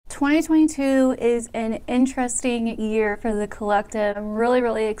2022 is an interesting year for the collective. I'm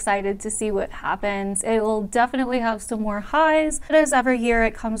really excited to see what happens. It will definitely have some more highs, but as every year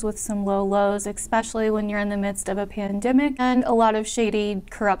it comes with some low lows, especially when you're in the midst of a pandemic and a lot of shady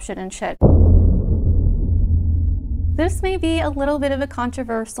corruption and shit. This may be a little bit of a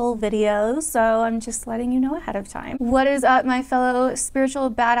controversial video, so I'm just letting you know ahead of time. What is up, my fellow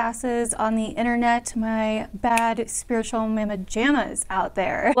spiritual badasses on the internet, my bad spiritual mama jammas out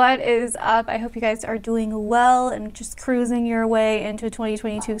there? What is up? I hope you guys are doing well and just cruising your way into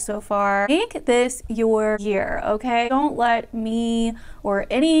 2022 so far. Make this your year, okay? Don't let me or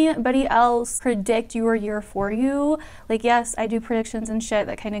anybody else predict your year for you. Like, yes, I do predictions and shit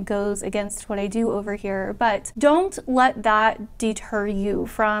that kind of goes against what I do over here, but don't let that deter you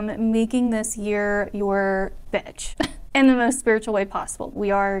from making this year your bitch. In the most spiritual way possible.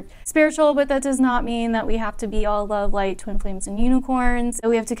 We are spiritual, but that does not mean that we have to be all love, light, twin flames, and unicorns.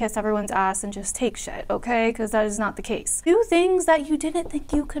 We have to kiss everyone's ass and just take shit, okay? Because that is not the case. Do things that you didn't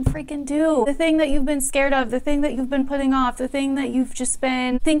think you could freaking do. The thing that you've been scared of, the thing that you've been putting off, the thing that you've just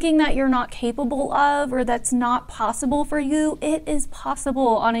been thinking that you're not capable of or that's not possible for you. It is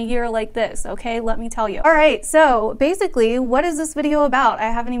possible on a year like this, okay? Let me tell you. All right, so basically, what is this video about? I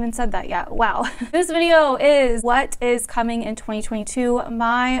haven't even said that yet. Wow. This video is what is coming in 2022,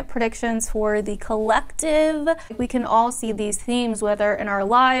 my predictions for the collective. We can all see these themes, whether in our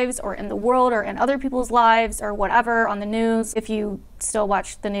lives or in the world or in other people's lives or whatever on the news, if you still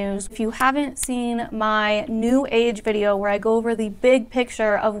watch the news. If you haven't seen my new age video where I go over the big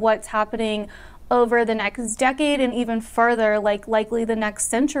picture of what's happening over the next decade and even further, like likely the next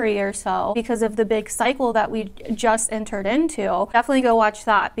century or so, because of the big cycle that we just entered into, definitely go watch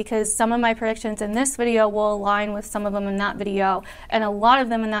that, because some of my predictions in this video will align with some of them in that video, and a lot of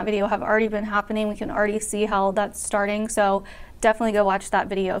them in that video have already been happening. We can already see how that's starting, so definitely go watch that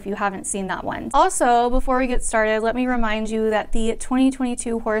video if you haven't seen that one. Also, before we get started, let me remind you that the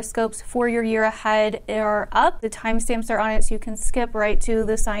 2022 horoscopes for your year ahead are up. The timestamps are on it, so you can skip right to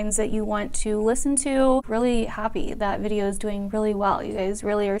the signs that you want to listen to. Really happy that video is doing really well. You guys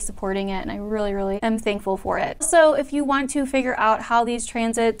really are supporting it, and I really am thankful for it. So if you want to figure out how these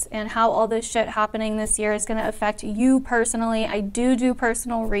transits and how all this shit happening this year is going to affect you personally, I do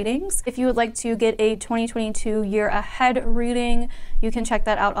personal readings. If you would like to get a 2022 year ahead reading, you can check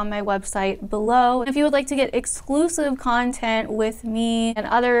that out on my website below. If you would like to get exclusive content with me and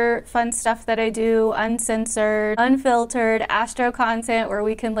other fun stuff that I do, uncensored, unfiltered astro content where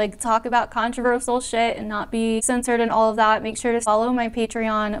we can like talk about controversial shit and not be censored and all of that, make sure to follow my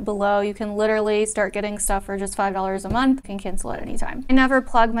Patreon below. You can literally start getting stuff for just $5 a month. You can cancel at any time. I never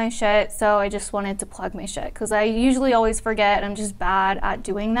plug my shit, so I just wanted to plug my shit because I usually always forget. I'm just bad at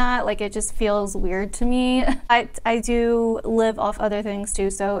doing that. Like, it just feels weird to me. I do live off other things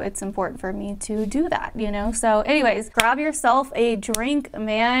too, so it's important for me to do that, you know? So anyways, grab yourself a drink,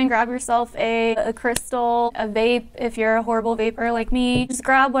 man. Grab yourself a crystal, a vape if you're a horrible vapor like me. Just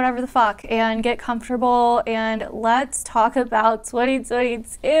grab whatever the fuck and get comfortable, and let's talk about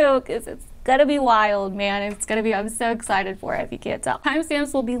 2022, because it's gonna be wild, man. It's gonna be, I'm so excited for it if you can't tell.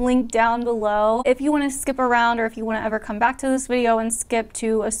 Timestamps will be linked down below. If you want to skip around, or if you want to ever come back to this video and skip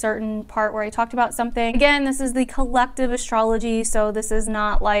to a certain part where I talked about something. Again, this is the collective astrology, so this is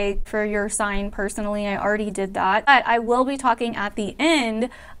not like for your sign personally. I already did that. But I will be talking at the end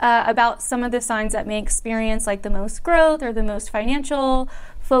about some of the signs that may experience like the most growth or the most financial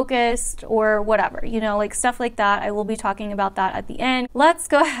focused or whatever, you know, like stuff like that. I will be talking about that at the end. Let's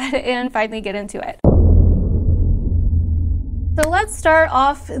go ahead and finally get into it. So let's start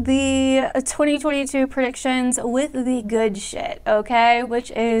off the 2022 predictions with the good shit, okay?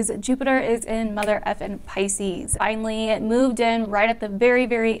 Which is Jupiter is in mother effing Pisces. Finally, it moved in right at the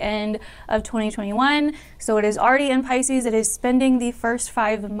very end of 2021. So it is already in Pisces. It is spending the first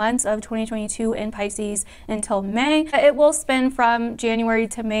 5 months of 2022 in Pisces until May. It will spend from January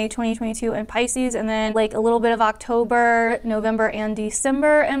to May 2022 in Pisces, and then like a little bit of October, November, and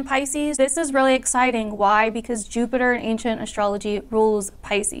December in Pisces. This is really exciting. Why? Because Jupiter in ancient astrology rules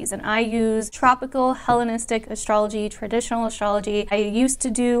Pisces, and I use tropical Hellenistic astrology, traditional astrology. I used to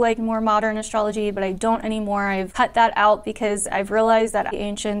do like more modern astrology, but I don't anymore. I've cut that out because I've realized that the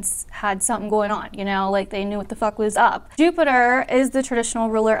ancients had something going on, you know, like they knew what the fuck was up. Jupiter is the traditional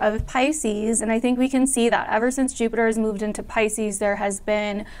ruler of Pisces, and I think we can see that ever since Jupiter has moved into Pisces, there has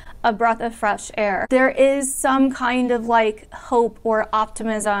been a breath of fresh air. There is some kind of like hope or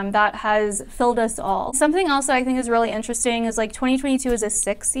optimism that has filled us all. Something else that I think is really interesting is like 2022 is a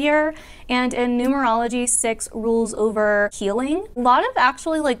 6 year, and in numerology, 6 rules over healing. A lot of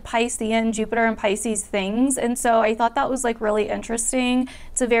actually like Piscean, Jupiter and Pisces things, and so I thought that was like really interesting.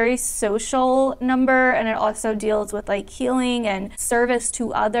 It's a very social number, and it also deals with like healing and service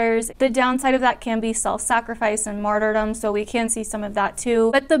to others. The downside of that can be self-sacrifice and martyrdom, so we can see some of that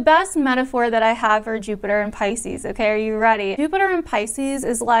too. But the best metaphor that I have for Jupiter and Pisces, okay, are you ready? Jupiter and Pisces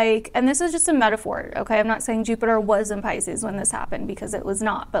is like, and this is just a metaphor, okay? I'm not saying Jupiter was in Pisces when this happened, because it was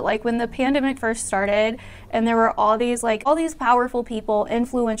not. But like when the pandemic first started and there were all these powerful people,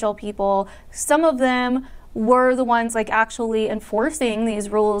 influential people, some of them were the ones like actually enforcing these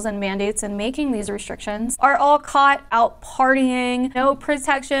rules and mandates and making these restrictions, are all caught out partying, no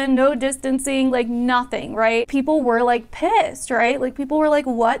protection, no distancing, like nothing, right? People were like pissed, right? Like people were like,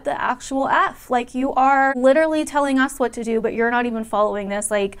 what the actual F? Like you are literally telling us what to do, but you're not even following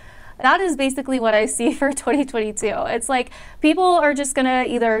this. Like that is basically what I see for 2022. It's like people are just gonna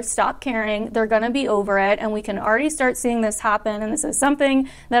either stop caring, they're gonna be over it, and we can already start seeing this happen. And this is something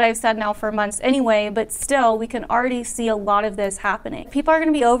that I've said now for months anyway, but still we can already see a lot of this happening. People are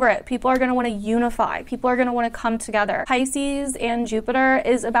gonna be over it. People are gonna wanna unify. People are gonna wanna come together. Pisces and Jupiter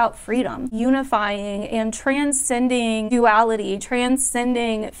is about freedom, unifying and transcending duality,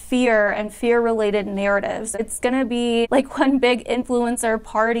 transcending fear and fear-related narratives. It's gonna be like one big influencer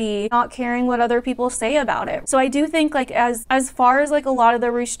party, not caring what other people say about it. So I do think like as far as like a lot of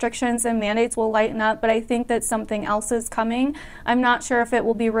the restrictions and mandates will lighten up, but I think that something else is coming. I'm not sure if it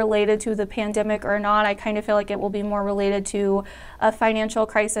will be related to the pandemic or not. I kind of feel like it will be more related to a financial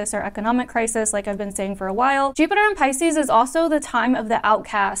crisis or economic crisis, like I've been saying for a while. Jupiter in Pisces is also the time of the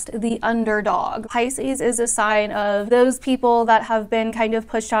outcast, the underdog. Pisces is a sign of those people that have been kind of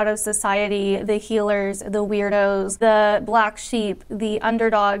pushed out of society, the healers, the weirdos, the black sheep, the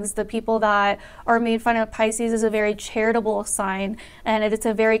underdogs, the people that are made fun of. Pisces is a very charitable sign, and it's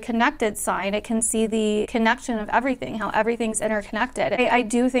a very connected sign. It can see the connection of everything, how everything's interconnected. I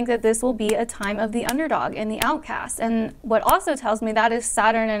do think that this will be a time of the underdog and the outcast. And what also tells me that is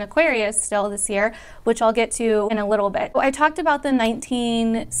Saturn in Aquarius still this year, which I'll get to in a little bit. I talked about the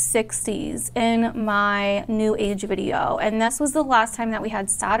 1960s in my New Age video, and this was the last time that we had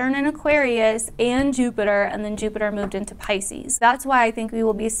Saturn in Aquarius and Jupiter, and then Jupiter moved into Pisces. That's why I think we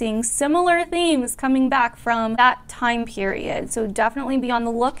will be seeing similar themes coming back from that time period. So definitely be on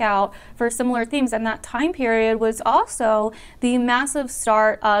the lookout for similar themes. And that time period was also the massive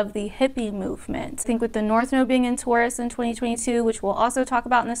start of the hippie movement. I think with the North Node being in Taurus in 2022, which we'll also talk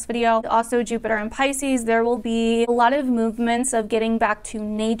about in this video, also Jupiter in Pisces, there will be a lot of movements of getting back to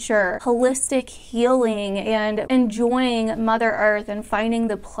nature, holistic healing, and enjoying Mother Earth and finding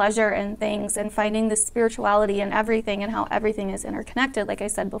the pleasure in things and finding the spirituality in everything and how everything is interconnected, like I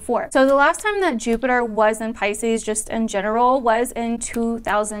said before. So the last time that Jupiter was in Pisces, just in general, was in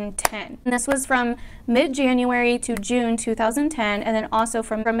 2010. And this was from mid-January to June 2010, and then also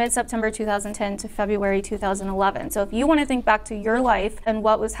from mid-September 2010 to February 2011. So if you want to think back to your life and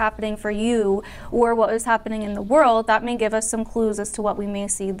what was happening for you or what was happening in the world, that may give us some clues as to what we may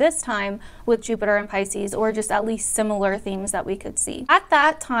see this time with Jupiter and Pisces, or just at least similar themes that we could see. At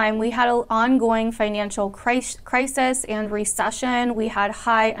that time, we had an ongoing financial crisis and recession. We had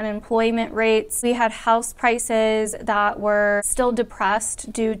high unemployment rates. We had house prices that were still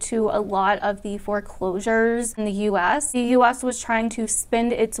depressed due to a lot of the foreclosures in the US. The US was trying to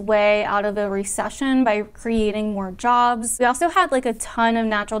spend its way out of a recession by creating more jobs. We also had like a ton of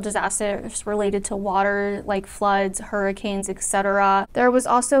natural disasters related to water, like floods, hurricanes, etc. There was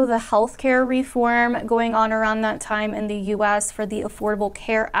also the healthcare reform going on around that time in the US for the Affordable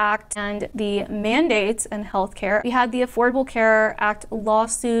Care Act and the mandates in healthcare. We had the Affordable Care Act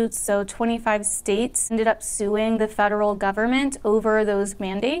lawsuits, so 25 states ended up suing the federal government over those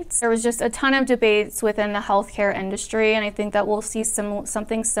mandates. There was just a ton of debates within the healthcare industry, and I think that we'll see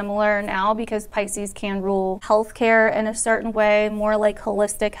something similar now, because Pisces can rule healthcare in a certain way, more like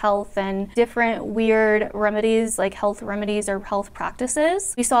holistic health and different weird remedies, like health remedies or health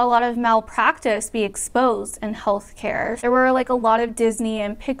practices. We saw a lot of malpractice be exposed in healthcare. There were like a lot of Disney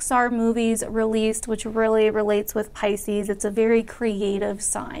and Pixar movies released, which really relates with Pisces. It's a very creative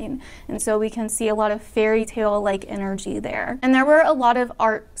sign, and so we can see a lot of fairy tale like energy there. And there were a lot of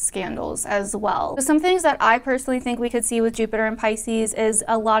art scandals as well. So some things that I personally think we could see with Jupiter and Pisces is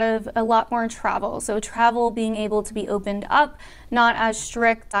a lot more travel. So travel being able to be opened up, not as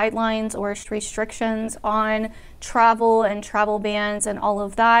strict guidelines or restrictions on travel and travel bans and all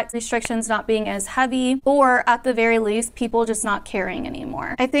of that, restrictions not being as heavy, or at the very least, people just not caring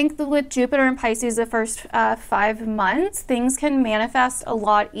anymore. I think that with Jupiter in Pisces, the first 5 months, things can manifest a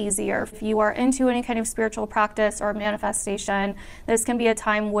lot easier. If you are into any kind of spiritual practice or manifestation, this can be a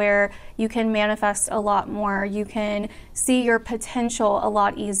time where you can manifest a lot more. You can see your potential a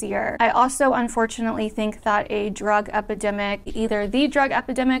lot easier. I also unfortunately think that a drug epidemic, either the drug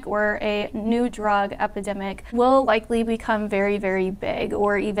epidemic or a new drug epidemic, will likely become very, very big,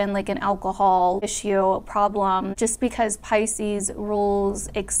 or even like an alcohol issue problem, just because Pisces rules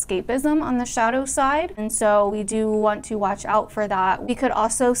escapism on the shadow side. And so we do want to watch out for that. We could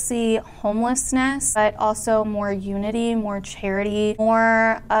also see homelessness, but also more unity, more charity,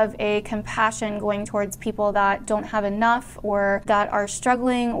 more of a compassion going towards people that don't have enough, or that are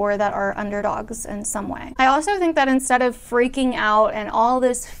struggling, or that are underdogs in some way. I also think that instead of freaking out and all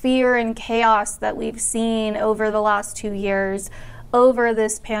this fear and chaos that we've seen over the last 2 years over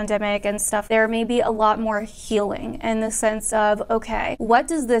this pandemic and stuff, there may be a lot more healing in the sense of, okay, what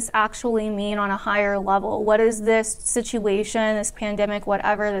does this actually mean on a higher level? What is this situation, this pandemic,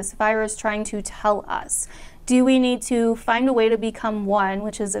 whatever, this virus trying to tell us? Do we need to find a way to become one,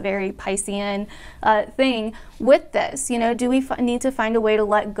 which is a very Piscean thing with this? You know, do we need to find a way to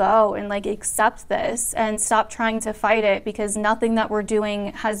let go and like accept this and stop trying to fight it, because nothing that we're doing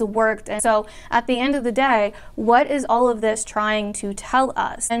has worked? And so at the end of the day, what is all of this trying to tell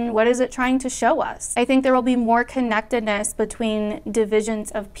us? And what is it trying to show us? I think there will be more connectedness between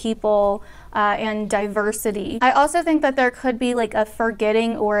divisions of people and diversity. I also think that there could be like a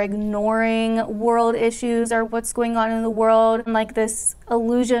forgetting or ignoring world issues or what's going on in the world, and like this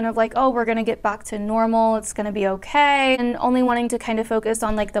illusion of like, oh, we're gonna get back to normal, it's gonna be okay, and only wanting to kind of focus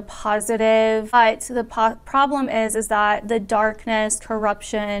on like the positive. But the problem is that the darkness,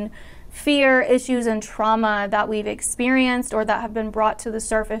 corruption, fear, issues, and trauma that we've experienced or that have been brought to the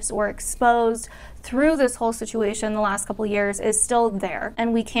surface or exposed through this whole situation the last couple of years is still there,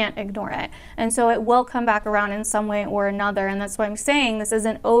 and we can't ignore it. And so it will come back around in some way or another. And that's why I'm saying this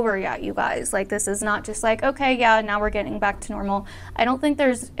isn't over yet, you guys. Like, this is not just like, okay, yeah, now we're getting back to normal. I don't think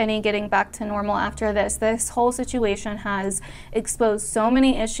there's any getting back to normal after this. This whole situation has exposed so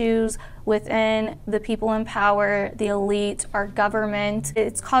many issues within the people in power, the elite, our government.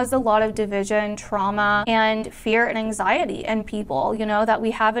 It's caused a lot of division, trauma, and fear and anxiety in people, you know, that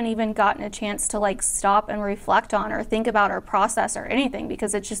we haven't even gotten a chance to like stop and reflect on or think about or process or anything,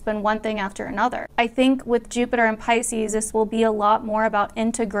 because it's just been one thing after another. I think with Jupiter and Pisces, this will be a lot more about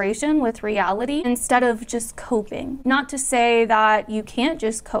integration with reality instead of just coping. Not to say that you can't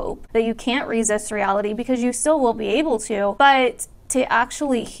just cope, that you can't resist reality, because you still will be able to, but to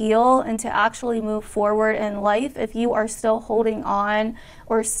actually heal and to actually move forward in life, if you are still holding on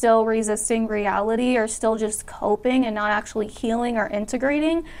or still resisting reality or still just coping and not actually healing or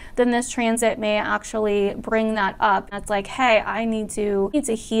integrating, then this transit may actually bring that up. It's like, hey, I need to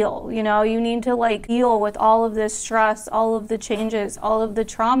heal. You know, you need to like deal with all of this stress, all of the changes, all of the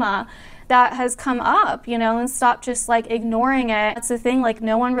trauma that has come up, you know, and stop just like ignoring it. That's the thing, like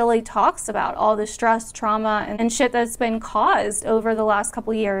no one really talks about all the stress, trauma, and shit that's been caused over the last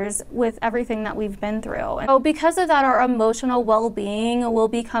couple years with everything that we've been through. And so because of that, our emotional well-being will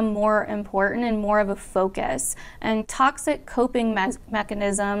become more important and more of a focus, and toxic coping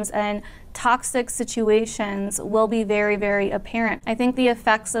mechanisms and toxic situations will be very, very apparent. I think the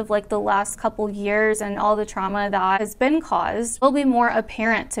effects of like the last couple years and all the trauma that has been caused will be more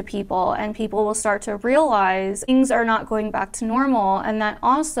apparent to people, and people will start to realize things are not going back to normal, and that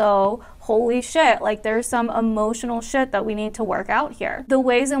also, holy shit, like there's some emotional shit that we need to work out here. The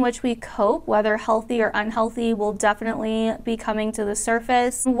ways in which we cope, whether healthy or unhealthy, will definitely be coming to the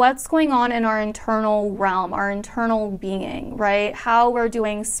surface. What's going on in our internal realm, our internal being, right? How we're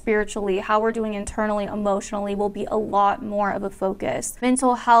doing spiritually, how we're doing internally, emotionally will be a lot more of a focus.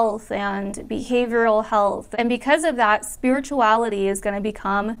 Mental health and behavioral health. And because of that, spirituality is going to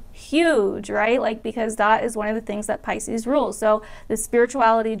become huge, right? Like, because that is one of the things that Pisces rules. So the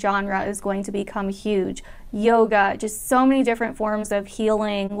spirituality genre is going to become huge. Yoga, just so many different forms of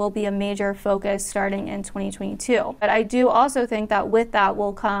healing will be a major focus starting in 2022. But I do also think that with that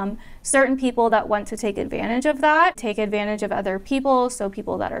will come certain people that want to take advantage of that, take advantage of other people, so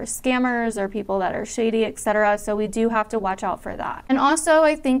people that are scammers or people that are shady, etc. So we do have to watch out for that. And also,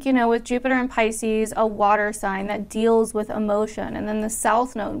 I think, you know, with Jupiter and Pisces, a water sign that deals with emotion, and then the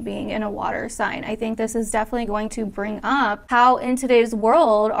South Node being in a water sign, I think this is definitely going to bring up how in today's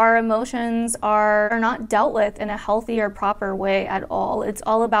world our emotions are not dealt with in a healthy or proper way at all. It's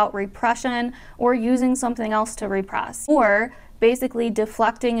all about repression or using something else to repress, or basically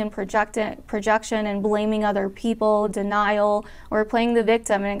deflecting and projection and blaming other people, denial, or playing the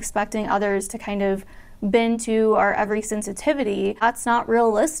victim and expecting others to kind of bend to our every sensitivity. That's not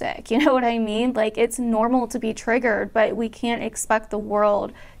realistic. You know what I mean? Like, it's normal to be triggered, but we can't expect the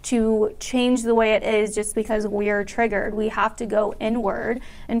world to change the way it is just because we're triggered. We have to go inward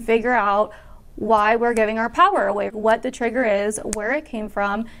and figure out why we're giving our power away, what the trigger is, where it came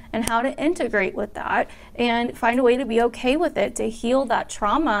from, and how to integrate with that and find a way to be okay with it, to heal that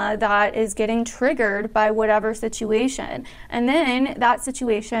trauma that is getting triggered by whatever situation. And then that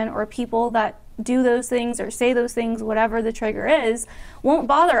situation or people that do those things or say those things, whatever the trigger is, won't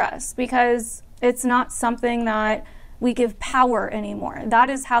bother us because it's not something that we give power anymore. That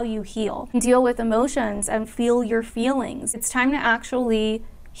is how you heal. Deal with emotions and feel your feelings. It's time to actually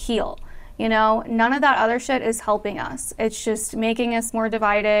heal. You know, none of that other shit is helping us. It's just making us more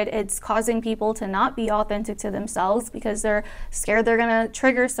divided. It's causing people to not be authentic to themselves because they're scared they're gonna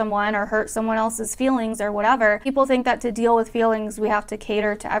trigger someone or hurt someone else's feelings or whatever. People think that to deal with feelings, we have to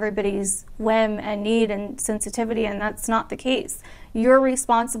cater to everybody's whim and need and sensitivity, and that's not the case. You're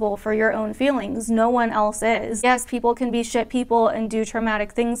responsible for your own feelings. No one else is. Yes, people can be shit people and do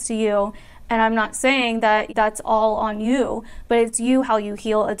traumatic things to you, and I'm not saying that that's all on you, but it's you how you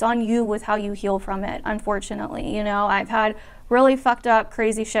heal. It's on you with how you heal from it, unfortunately. You know, I've had really fucked up,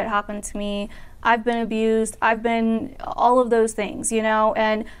 crazy shit happen to me. I've been abused. I've been all of those things, you know,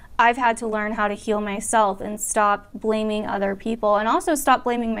 and I've had to learn how to heal myself and stop blaming other people, and also stop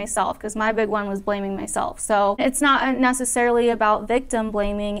blaming myself, because my big one was blaming myself. So it's not necessarily about victim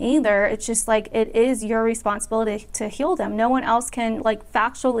blaming either. It's just like, it is your responsibility to heal them. No one else can like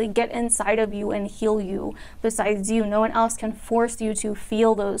factually get inside of you and heal you besides you. No one else can force you to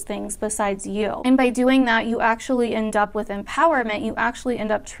feel those things besides you. And by doing that, you actually end up with empowerment. You actually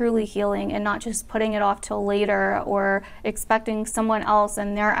end up truly healing and not just putting it off till later or expecting someone else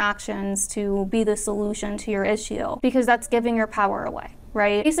and their actions to be the solution to your issue, because that's giving your power away,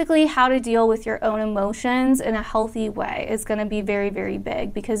 right? Basically, how to deal with your own emotions in a healthy way is going to be very, very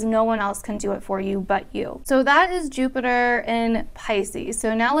big, because no one else can do it for you but you. So that is Jupiter in Pisces.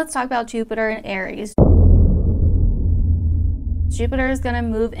 So now let's talk about Jupiter in Aries. Jupiter is going to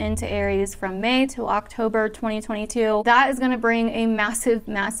move into Aries from May to October 2022. That is going to bring a massive,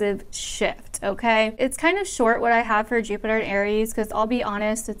 massive shift, okay? It's kind of short what I have for Jupiter in Aries, because I'll be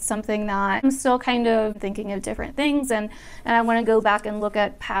honest, it's something that I'm still kind of thinking of different things, and I want to go back and look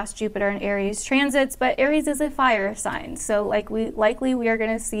at past Jupiter and Aries transits, but Aries is a fire sign, so like likely we are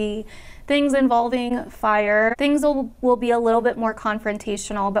going to see things involving fire. Things will be a little bit more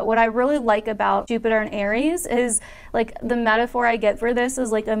confrontational, but what I really like about Jupiter and Aries is, like, the metaphor I get for this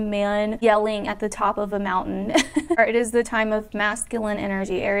is like a man yelling at the top of a mountain. It is the time of masculine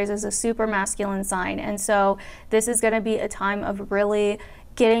energy. Aries is a super masculine sign, and so this is going to be a time of really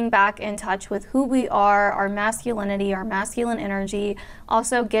getting back in touch with who we are, our masculinity, our masculine energy,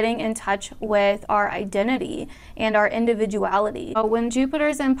 also getting in touch with our identity and our individuality. When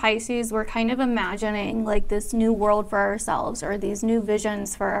Jupiter's in Pisces, we're kind of imagining like this new world for ourselves or these new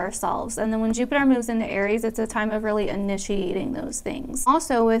visions for ourselves. And then when Jupiter moves into Aries, it's a time of really initiating those things.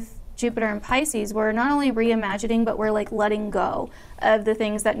 Also with Jupiter in Pisces, we're not only reimagining, but we're like letting go of the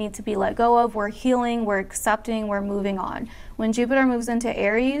things that need to be let go of. We're healing, we're accepting, we're moving on. When Jupiter moves into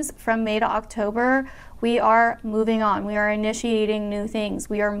Aries from May to October, we are moving on. We are initiating new things.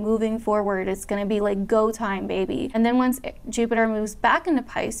 We are moving forward. It's going to be like go time, baby. And then once Jupiter moves back into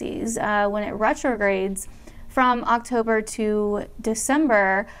Pisces, when it retrogrades from October to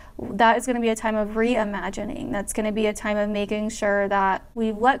December, that is going to be a time of reimagining. That's going to be a time of making sure that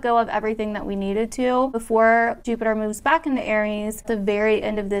we've let go of everything that we needed to before Jupiter moves back into Aries at the very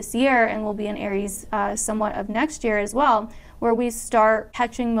end of this year, and will be in Aries somewhat of next year as well, where we start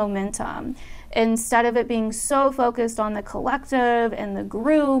catching momentum. Instead of it being so focused on the collective and the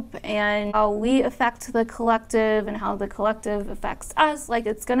group and how we affect the collective and how the collective affects us, like,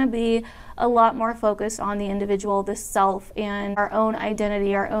 it's going to be a lot more focused on the individual, the self, and our own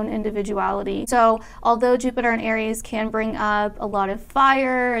identity, our own individuality. So although Jupiter in Aries can bring up a lot of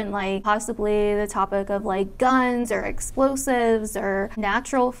fire and like possibly the topic of like guns or explosives or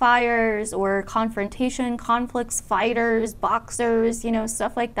natural fires or confrontation, conflicts, fighters, boxers, you know,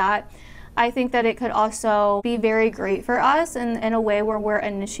 stuff like that, I think that it could also be very great for us in a way where we're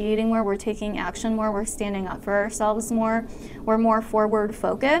initiating, where we're taking action more, we're standing up for ourselves more, we're more forward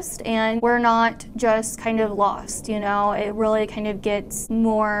focused, and we're not just kind of lost, you know, it really kind of gets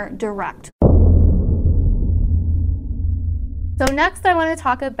more direct. So next I want to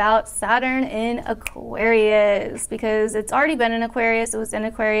talk about Saturn in Aquarius, because it's already been in Aquarius. It was in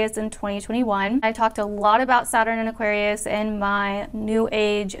Aquarius in 2021. I talked a lot about Saturn in Aquarius in my New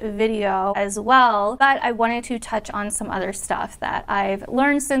Age video as well, but I wanted to touch on some other stuff that I've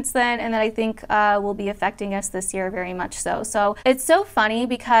learned since then and that I think will be affecting us this year very much so. So it's so funny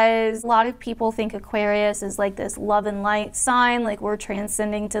because a lot of people think Aquarius is like this love and light sign, like we're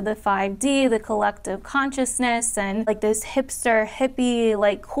transcending to the 5D, the collective consciousness, and like this hipster, hippie,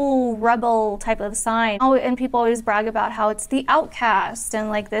 like cool rebel type of sign. Oh, and people always brag about how it's the outcast and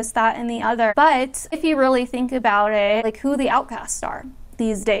like this, that, and the other. But if you really think about it, like who the outcasts are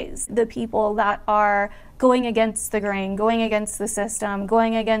these days, the people that are going against the grain, going against the system,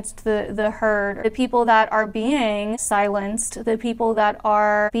 going against the herd, the people that are being silenced, the people that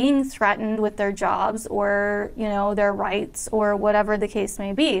are being threatened with their jobs or, you know, their rights or whatever the case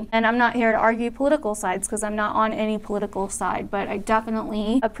may be. And I'm not here to argue political sides because I'm not on any political side, but I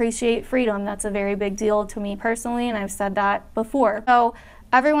definitely appreciate freedom. That's a very big deal to me personally, and I've said that before. So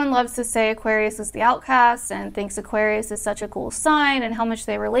everyone loves to say Aquarius is the outcast and thinks Aquarius is such a cool sign and how much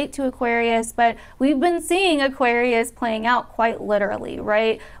they relate to Aquarius, but we've been seeing Aquarius playing out quite literally,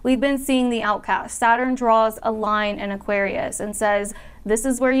 right? We've been seeing the outcast. Saturn draws a line in Aquarius and says, this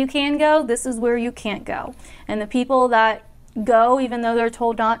is where you can go, this is where you can't go. And the people that go, even though they're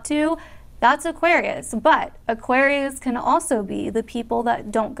told not to, that's Aquarius. But Aquarius can also be the people that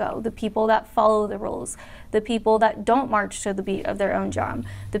don't go, the people that follow the rules, the people that don't march to the beat of their own drum,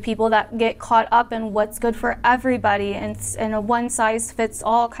 the people that get caught up in what's good for everybody and in a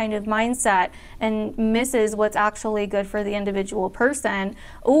one-size-fits-all kind of mindset and misses what's actually good for the individual person,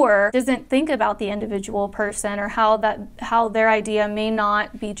 or doesn't think about the individual person or how their idea may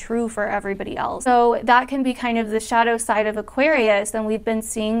not be true for everybody else. So that can be kind of the shadow side of Aquarius, and we've been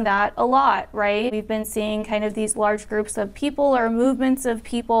seeing that a lot, right? We've been seeing kind of these large groups of people or movements of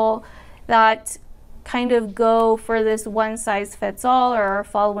people that kind of go for this one-size-fits-all or are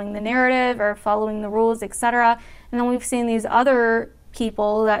following the narrative or following the rules, etc. And then we've seen these other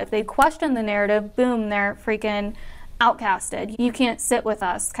people that if they question the narrative, boom, they're freaking outcasted. You can't sit with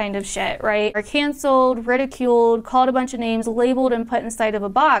us kind of shit, right? Or canceled, ridiculed, called a bunch of names, labeled, and put inside of a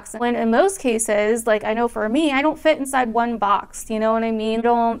box. When in most cases, like I know for me, I don't fit inside one box, you know what I mean? I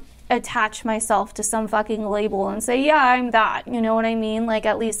don't attach myself to some fucking label and say, yeah, I'm that, you know what I mean? Like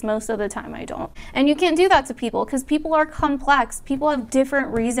at least most of the time I don't. And you can't do that to people because people are complex. People have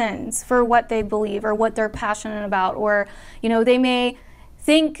different reasons for what they believe or what they're passionate about, or, you know, they may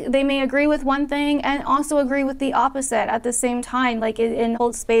agree with one thing and also agree with the opposite at the same time, like in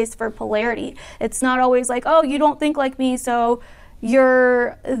hold space for polarity. It's not always like, oh, you don't think like me, so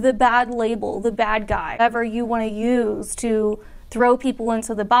you're the bad label, the bad guy, whatever you want to use to throw people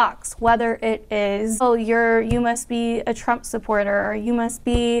into the box, whether it is, oh, you must be a Trump supporter, or you must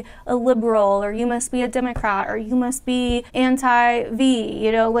be a liberal, or you must be a Democrat, or you must be anti-V,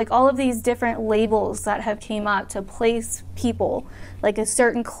 you know, like all of these different labels that have came up to place people, like a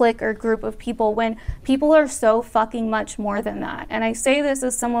certain clique or group of people, when people are so fucking much more than that. And I say this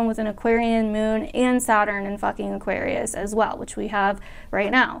as someone with an Aquarian moon and Saturn in fucking Aquarius as well, which we have right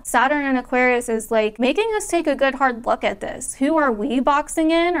now. Saturn in Aquarius is like making us take a good hard look at this. Who are we boxing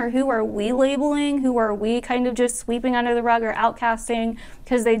in, or who are we labeling? Who are we kind of just sweeping under the rug or outcasting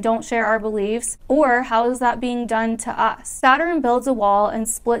because they don't share our beliefs? Or how is that being done to us? Saturn builds a wall and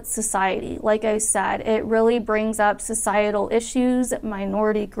splits society. Like I said, it really brings up societal issues,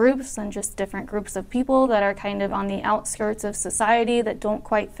 minority groups, and just different groups of people that are kind of on the outskirts of society that don't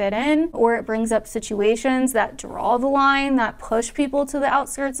quite fit in. Or it brings up situations that draw the line, that push people to the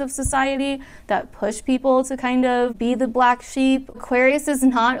outskirts of society, that push people to kind of be the black sheep. Aquarius is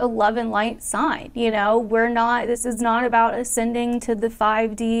not a love and light sign, you know? This is not about ascending to the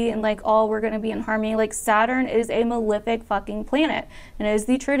 5D and like, oh, we're gonna be in harmony. Like Saturn is a malefic fucking planet and is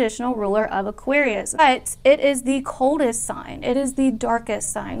the traditional ruler of Aquarius. But it is the coldest sign. It is the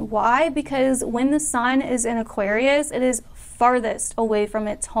darkest sign. Why? Because when the sun is in Aquarius, it is farthest away from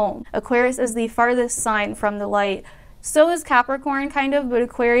its home. Aquarius is the farthest sign from the light. So is Capricorn kind of, but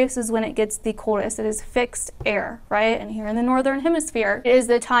Aquarius is when it gets the coldest. It is fixed air, right? And here in the northern hemisphere, it is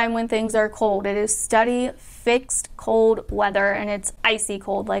the time when things are cold. It is steady, fixed, cold weather, and it's icy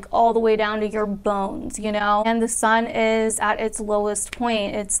cold, like all the way down to your bones, you know? And the sun is at its lowest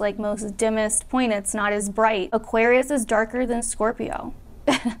point. It's like most dimmest point. It's not as bright. Aquarius is darker than Scorpio.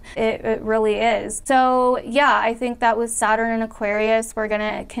 It really is. So yeah, I think that with Saturn in Aquarius, we're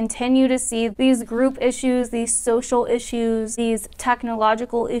gonna continue to see these group issues, these social issues, these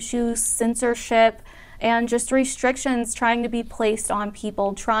technological issues, censorship, and just restrictions trying to be placed on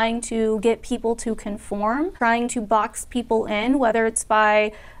people, trying to get people to conform, trying to box people in, whether it's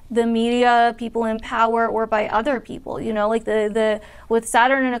by the media, people in power, or by other people. You know, like with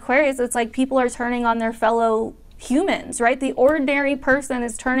Saturn and Aquarius, it's like people are turning on their fellow humans, right? The ordinary person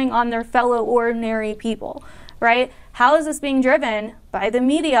is turning on their fellow ordinary people, right? How is this being driven? By the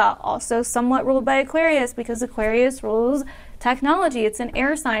media, also somewhat ruled by Aquarius, because Aquarius rules technology. It's an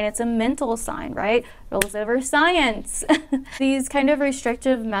air sign, it's a mental sign, right? Rules over science. These kind of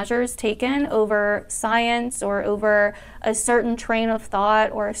restrictive measures taken over science or over a certain train of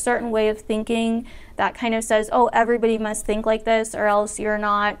thought or a certain way of thinking that kind of says, oh, everybody must think like this or else you're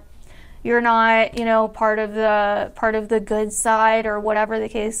not, you know, part of the good side, or whatever the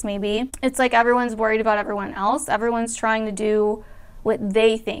case may be. It's like everyone's worried about everyone else. Everyone's trying to do what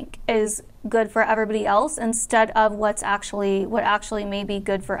they think is good for everybody else instead of what actually may be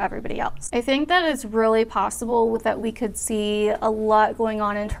good for everybody else. I think that it's really possible that we could see a lot going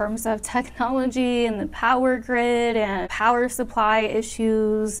on in terms of technology and the power grid and power supply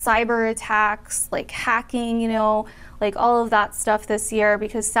issues, cyber attacks, like hacking, you know, like all of that stuff this year,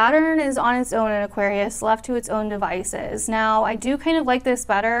 because Saturn is on its own in Aquarius, left to its own devices. Now, I do kind of like this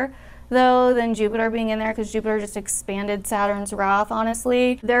better though than Jupiter being in there, because Jupiter just expanded Saturn's wrath,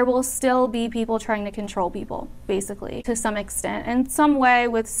 honestly. There will still be people trying to control people, basically, to some extent, in some way,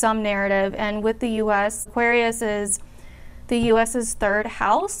 with some narrative. And with the US, Aquarius is the US's third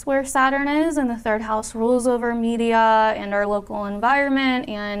house where Saturn is, and the third house rules over media and our local environment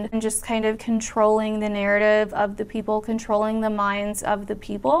and just kind of controlling the narrative of the people, controlling the minds of the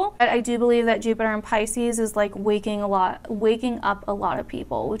people. But I do believe that Jupiter in Pisces is like waking up a lot of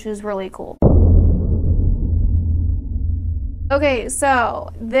people, which is really cool. Okay,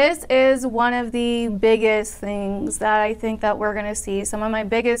 so this is one of the biggest things that I think that we're gonna see. Some of my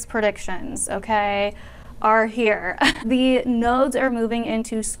biggest predictions, okay, are here. The nodes are moving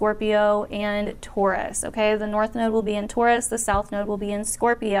into Scorpio and Taurus, okay? The north node will be in Taurus, the south node will be in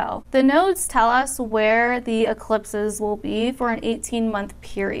Scorpio. The nodes tell us where the eclipses will be for an 18-month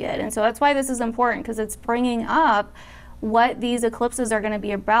period. And so that's why this is important, because it's bringing up what these eclipses are going to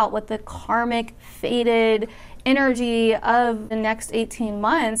be about, what the karmic fated energy of the next 18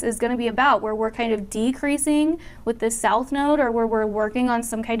 months is going to be about, where we're kind of decreasing with the south node, or where we're working on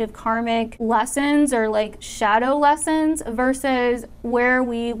some kind of karmic lessons or like shadow lessons, versus where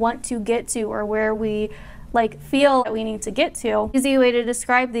we want to get to, or where we like feel that we need to get to. Easy way to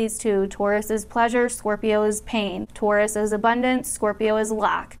describe these two: Taurus is pleasure, Scorpio is pain. Taurus is abundance, Scorpio is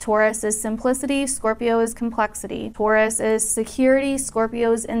lack. Taurus is simplicity, Scorpio is complexity. Taurus is security,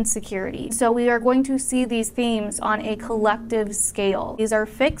 Scorpio is insecurity. So we are going to see these themes on a collective scale. These are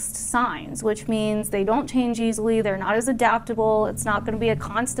fixed signs, which means they don't change easily, they're not as adaptable. It's not going to be a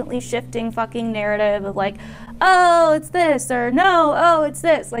constantly shifting fucking narrative of like, oh, it's this, or no, oh, it's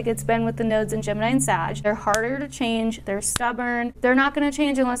this, like it's been with the nodes in Gemini and Sag. They're harder to change, they're stubborn, they're not going to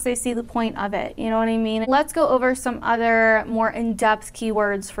change unless they see the point of it, you know what I mean? Let's go over some other more in-depth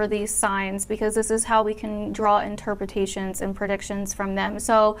keywords for these signs, because this is how we can draw interpretations and predictions from them.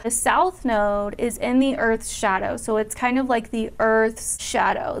 So the south node is in the Earth's shadow, so it's kind of like the Earth's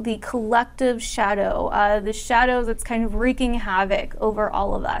shadow, the collective shadow, the shadow that's kind of wreaking havoc over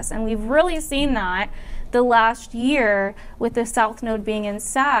all of us. And we've really seen that the last year with the south node being in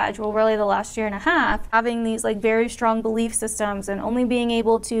Sag, well, really the last year and a half, having these like very strong belief systems and only being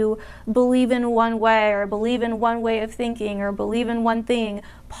able to believe in one way, or believe in one way of thinking, or believe in one thing.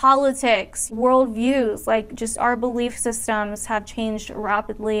 Politics, worldviews, like just our belief systems have changed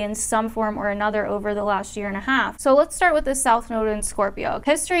rapidly in some form or another over the last year and a half. So let's start with the south node in Scorpio.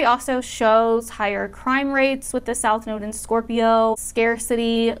 History also shows higher crime rates with the south node in Scorpio,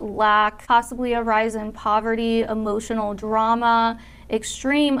 scarcity, lack, possibly a rise in poverty, emotional drama,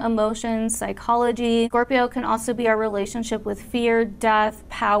 extreme emotions, psychology. Scorpio can also be our relationship with fear, death,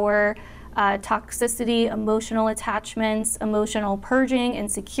 power, toxicity, emotional attachments, emotional purging,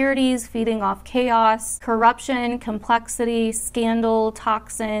 insecurities, feeding off chaos, corruption, complexity, scandal,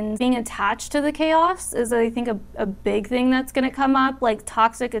 toxins. Being attached to the chaos is, I think, a big thing that's going to come up. Like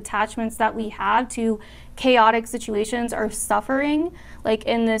toxic attachments that we have to chaotic situations are suffering, like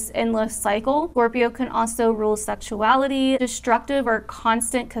in this endless cycle. Scorpio can also rule sexuality, destructive or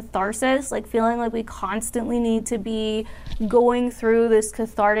constant catharsis, like feeling like we constantly need to be going through this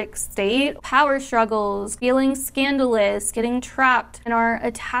cathartic state. Power struggles, feeling scandalous, getting trapped in our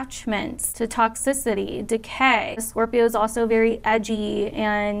attachments to toxicity, decay. Scorpio is also very edgy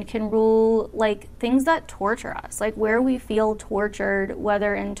and can rule like things that torture us, like where we feel tortured,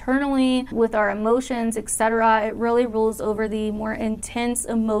 whether internally with our emotions, etc. It really rules over the more intense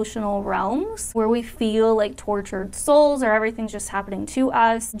emotional realms where we feel like tortured souls or everything's just happening to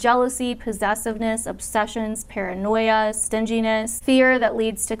us. Jealousy, possessiveness, obsessions, paranoia, stinginess, fear that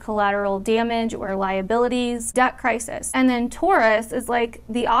leads to collateral damage or liabilities, debt crisis. And then Taurus is like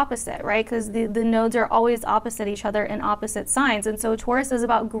the opposite, right? Because the nodes are always opposite each other in opposite signs. And so Taurus is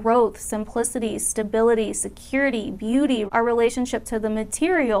about growth, simplicity, stability, security, beauty, our relationship to the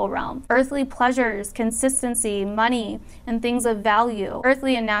material realm, earthly pleasures, consistency, money, and things of value,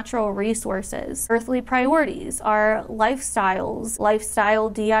 earthly and natural resources, earthly priorities, our lifestyles, lifestyle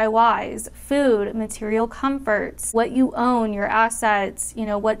DIYs, food, material comforts, what you own, your assets, you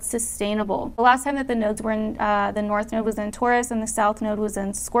know, what's sustainable. The last time that the nodes were in, the north node was in Taurus and the south node was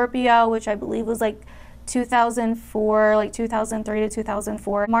in Scorpio, which I believe was like 2004, like 2003 to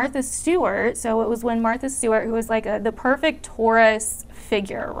 2004. Martha Stewart, so it was when Martha Stewart, who was like the perfect Taurus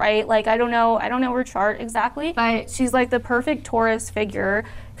figure, right? Like I don't know her chart exactly, but she's like the perfect Taurus figure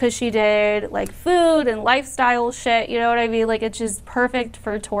because she did like food and lifestyle shit, you know what I mean? Like it's just perfect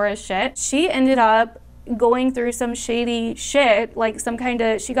for Taurus shit. She ended up going through some shady shit, like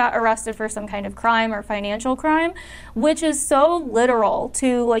she got arrested for some kind of crime or financial crime, which is so literal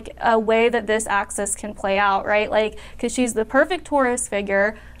to like a way that this axis can play out, right? Like, because she's the perfect Taurus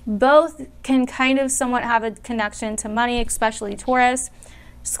figure, both can kind of somewhat have a connection to money, especially Taurus.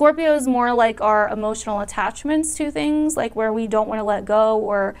 Scorpio is more like our emotional attachments to things, like where we don't want to let go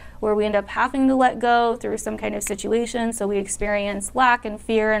or where we end up having to let go through some kind of situation. So we experience lack and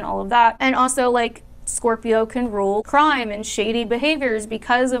fear and all of that. And also like Scorpio can rule crime and shady behaviors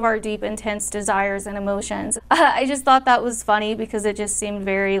because of our deep, intense desires and emotions. I just thought that was funny because it just seemed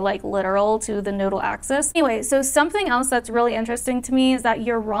very like literal to the nodal axis. Anyway, so something else that's really interesting to me is that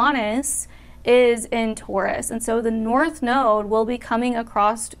Uranus is in Taurus, and so the north node will be coming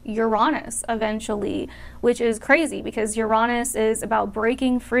across Uranus eventually, which is crazy because Uranus is about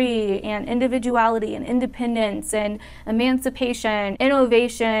breaking free and individuality and independence and emancipation,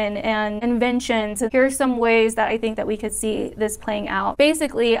 innovation and inventions. And here's some ways that I think that we could see this playing out.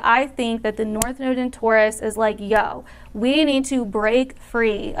 Basically, I think that the north node in Taurus is like, yo, we need to break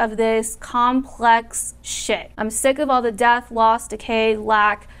free of this complex shit. I'm sick of all the death, loss, decay,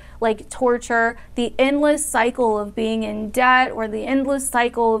 lack, like torture, the endless cycle of being in debt or the endless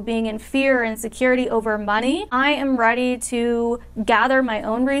cycle of being in fear and insecurity over money. I am ready to gather my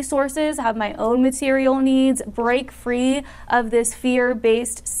own resources, have my own material needs, break free of this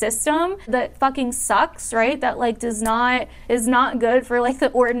fear-based system that fucking sucks, right? That like is not good for like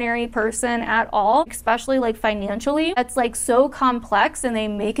the ordinary person at all, especially like financially. It's like so complex and they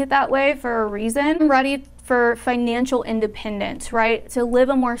make it that way for a reason. I'm ready for financial independence, right? To live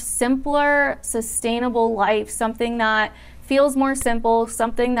a more simpler, sustainable life, something that feels more simple,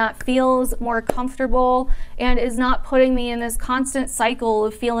 something that feels more comfortable and is not putting me in this constant cycle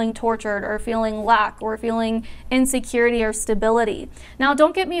of feeling tortured or feeling lack or feeling insecurity or stability. Now,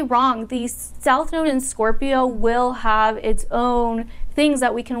 don't get me wrong, the South Node in Scorpio will have its own things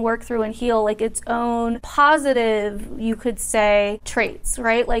that we can work through and heal, like its own positive, you could say, traits,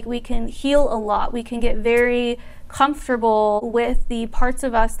 right? Like we can heal a lot. We can get very comfortable with the parts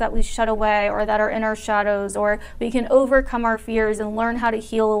of us that we shut away or that are in our shadows, or we can overcome our fears and learn how to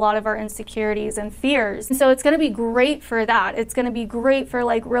heal a lot of our insecurities and fears. And so it's going to be great for that. It's going to be great for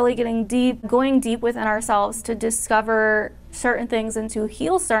like really getting deep, going deep within ourselves to discover certain things and to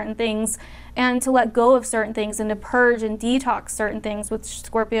heal certain things and to let go of certain things and to purge and detox certain things, which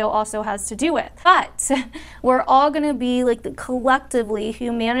Scorpio also has to do with. But we're all going to be like collectively,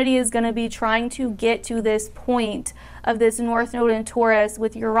 humanity is going to be trying to get to this point of this North Node in Taurus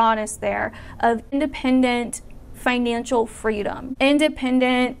with Uranus there, of independent financial freedom,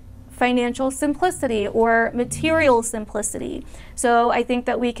 independent financial simplicity or material simplicity. So I think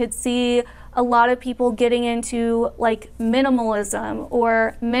that we could see a lot of people getting into like minimalism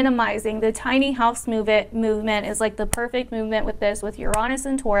or minimizing. The tiny house movement is like the perfect movement with this, with Uranus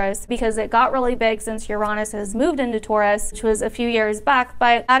and Taurus, because it got really big since Uranus has moved into Taurus, which was a few years back.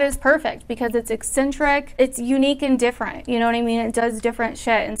 But that is perfect because it's eccentric, it's unique and different, you know what I mean? It does different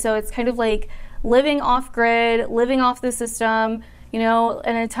shit. And so it's kind of like living off grid, living off the system, you know,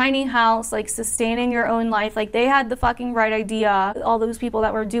 in a tiny house, like sustaining your own life. Like they had the fucking right idea, all those people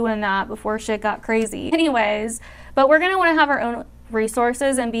that were doing that before shit got crazy. Anyways, but we're gonna wanna have our own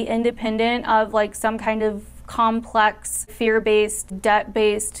resources and be independent of like some kind of complex, fear-based,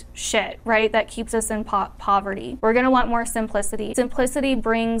 debt-based shit, right? That keeps us in poverty. We're gonna want more simplicity. Simplicity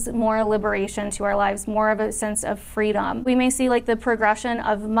brings more liberation to our lives, more of a sense of freedom. We may see like the progression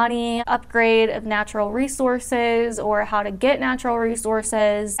of money, upgrade of natural resources, or how to get natural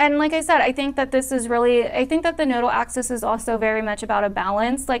resources. And like I said, I think that this is really, I think that the nodal axis is also very much about a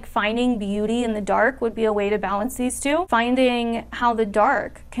balance. Like finding beauty in the dark would be a way to balance these two. Finding how the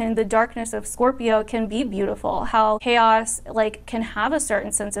darkness of Scorpio can be beautiful, how chaos like can have a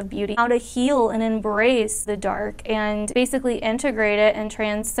certain sense of beauty, how to heal and embrace the dark and basically integrate it and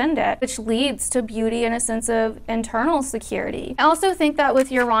transcend it, which leads to beauty and a sense of internal security. I also think that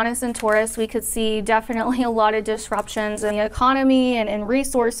with Uranus and Taurus, we could see definitely a lot of disruptions in the economy and in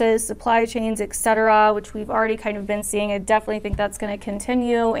resources, supply chains, etc., which we've already kind of been seeing. I definitely think that's going to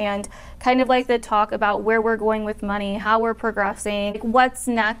continue, and kind of like the talk about where we're going with money, how we're progressing, like what's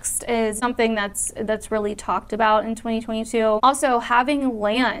next is something that's really talked about in 2022. Also, having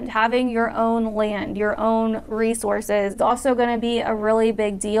land, having your own land, your own resources is also going to be a really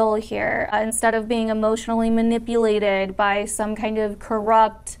big deal here. Instead of being emotionally manipulated by some kind of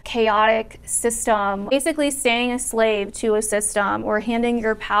corrupt, chaotic system, basically staying a slave to a system or handing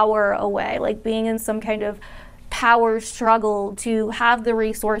your power away, like being in some kind of power struggle to have the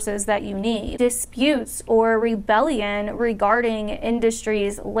resources that you need. Disputes or rebellion regarding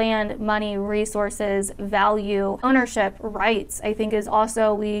industries, land, money, resources, value, ownership, rights, I think is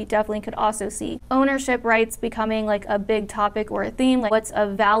also, we definitely could also see ownership rights becoming like a big topic or a theme. Like what's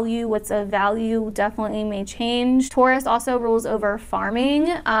of value definitely may change. Taurus also rules over farming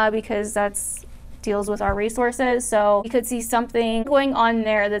because that's deals with our resources. So you could see something going on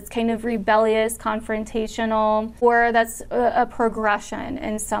there that's kind of rebellious, confrontational, or that's a progression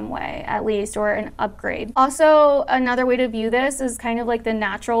in some way, at least, or an upgrade. Also, another way to view this is kind of like the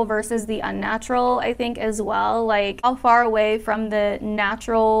natural versus the unnatural, I think, as well. Like how far away from the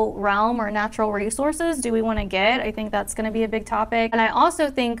natural realm or natural resources do we want to get? I think that's going to be a big topic. And I also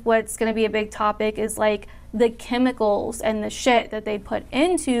think what's going to be a big topic is like the chemicals and the shit that they put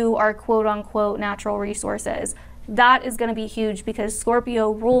into our quote unquote natural resources. That is going to be huge because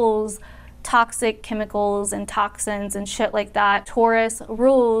Scorpio rules toxic chemicals and toxins and shit like that. Taurus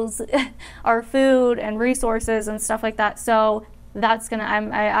rules our food and resources and stuff like that. So that's gonna,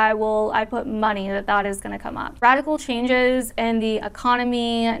 I put money that is gonna come up. Radical changes in the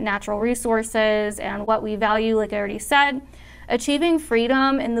economy, natural resources, and what we value, like I already said. Achieving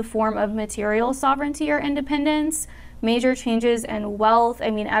freedom in the form of material sovereignty or independence, major changes in wealth. I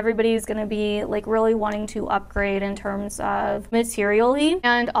mean, everybody's going to be like really wanting to upgrade in terms of materially.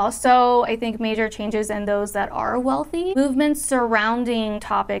 And also, I think major changes in those that are wealthy. Movements surrounding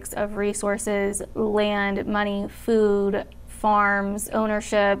topics of resources, land, money, food, farms,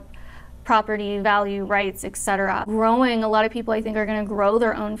 ownership, property, value, rights, etc. Growing, a lot of people I think are going to grow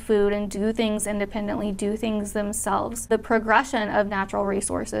their own food and do things independently, do things themselves. The progression of natural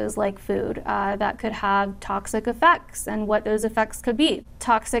resources like food that could have toxic effects and what those effects could be.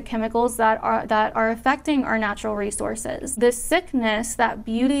 Toxic chemicals that are affecting our natural resources. The sickness that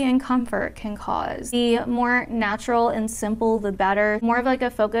beauty and comfort can cause. The more natural and simple, the better. More of like a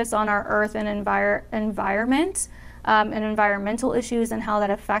focus on our earth and environment. And environmental issues and how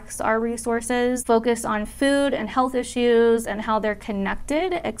that affects our resources. Focus on food and health issues and how they're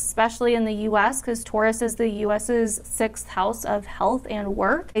connected, especially in the US, because Taurus is the US's 6th house of health and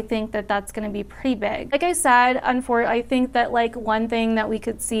work. I think that that's going to be pretty big. Like I said, I think that like one thing that we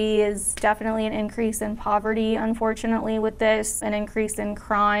could see is definitely an increase in poverty, unfortunately, with this, an increase in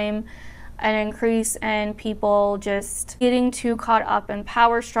crime, an increase in people just getting too caught up in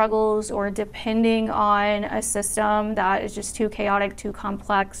power struggles or depending on a system that is just too chaotic, too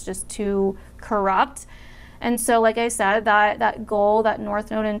complex, just too corrupt. And so, like I said, that goal, that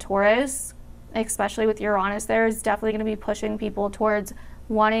North Node in Taurus, especially with Uranus there, is definitely going to be pushing people towards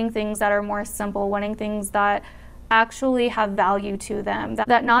wanting things that are more simple, wanting things that actually have value to them,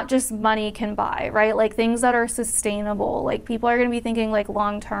 that not just money can buy, right? Like things that are sustainable. Like people are going to be thinking like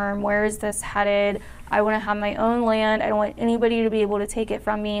long term, where is this headed? I want to have my own land. I don't want anybody to be able to take it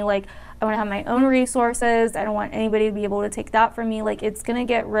from me. Like I want to have my own resources. I don't want anybody to be able to take that from me. Like it's going to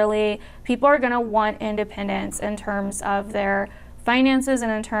get really, people are going to want independence in terms of their finances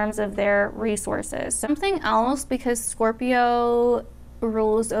and in terms of their resources. Something else, because Scorpio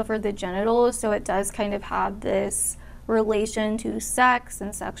rules over the genitals, so it does kind of have this relation to sex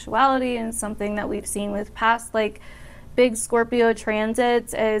and sexuality, and something that we've seen with past like big Scorpio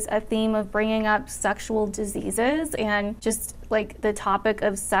transits is a theme of bringing up sexual diseases and just like the topic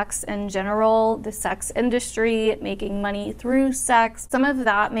of sex in general, the sex industry, making money through sex. Some of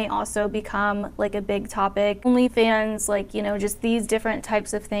that may also become like a big topic. OnlyFans, like, you know, just these different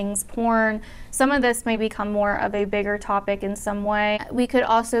types of things, porn. Some of this may become more of a bigger topic in some way. We could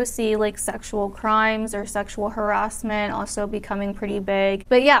also see like sexual crimes or sexual harassment also becoming pretty big.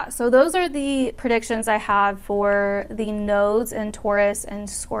 But yeah, so those are the predictions I have for the nodes in Taurus and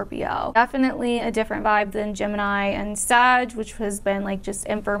Scorpio. Definitely a different vibe than Gemini and Sag, which has been like just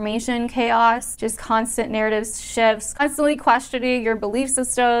information chaos, just constant narrative shifts, constantly questioning your belief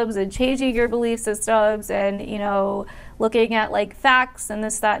systems and changing your belief systems and, you know, looking at like facts and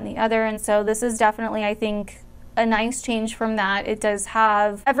this, that, and the other. And so this is definitely, I think, a nice change from that. It does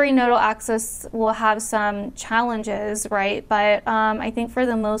have, every nodal axis will have some challenges, right? But I think for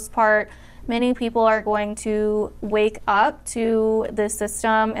the most part, many people are going to wake up to the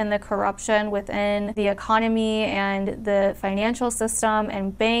system and the corruption within the economy and the financial system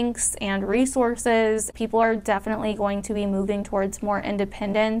and banks and resources. People are definitely going to be moving towards more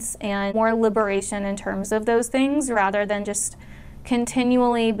independence and more liberation in terms of those things, rather than just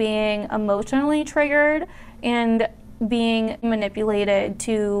continually being emotionally triggered and being manipulated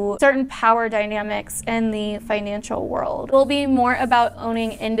to certain power dynamics in the financial world. It will be more about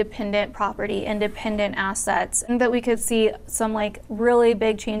owning independent property, independent assets, and that we could see some like really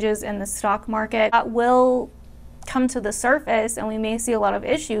big changes in the stock market that will come to the surface, and we may see a lot of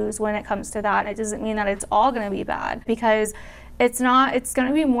issues when it comes to that. It doesn't mean that it's all going to be bad, because it's not. It's going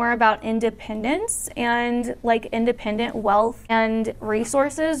to be more about independence and like independent wealth and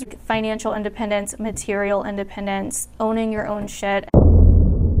resources, financial independence, material independence, owning your own shit.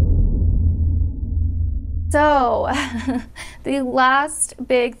 So the last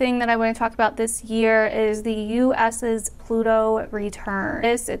big thing that I want to talk about this year is the US's Pluto return.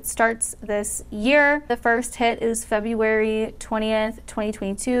 It starts this year. The first hit is February 20th,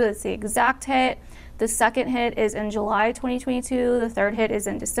 2022. That's the exact hit. The second hit is in July 2022. The third hit is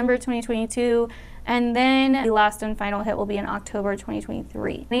in December 2022. And then the last and final hit will be in October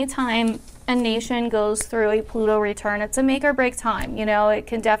 2023. Anytime a nation goes through a Pluto return, it's a make or break time. You know, it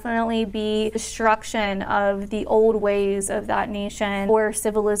can definitely be destruction of the old ways of that nation or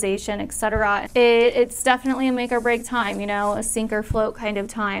civilization, etc. It's definitely a make or break time, you know, a sink or float kind of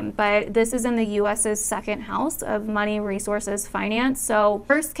time. But this is in the US's second house of money, resources, finance. So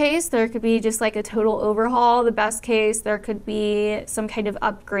worst case, there could be just like a total overhaul. The best case, there could be some kind of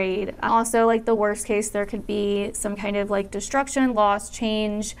upgrade. Also, like the worst case, there could be some kind of like destruction, loss,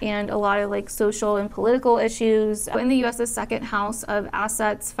 change, and a lot of like social and political issues. In the US's second house of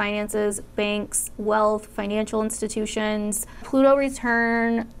assets, finances, banks, wealth, financial institutions, Pluto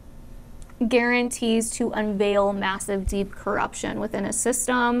return guarantees to unveil massive, deep corruption within a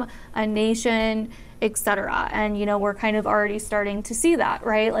system, a nation, etc. And you know, we're kind of already starting to see that,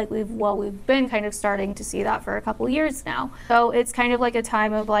 right? Like we've been kind of starting to see that for a couple years now. So it's kind of like a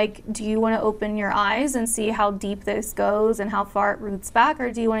time of like, do you want to open your eyes and see how deep this goes and how far it roots back,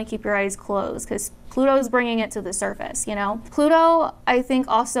 or do you want to keep your eyes closed? Because Pluto's bringing it to the surface, you know? Pluto, I think,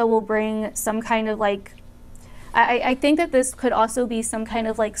 also will bring some kind of like, I think that this could also be some kind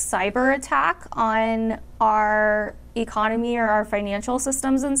of like cyber attack on our economy or our financial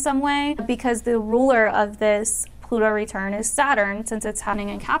systems in some way, because the ruler of this Pluto return is Saturn, since it's happening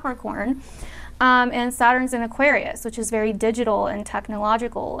in Capricorn, and Saturn's in Aquarius, which is very digital and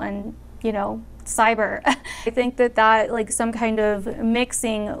technological and, you know, cyber. I think that like some kind of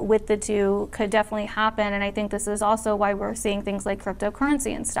mixing with the two could definitely happen, and I think this is also why we're seeing things like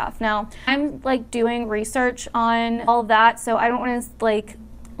cryptocurrency and stuff. Now, I'm like doing research on all that, so I don't want to like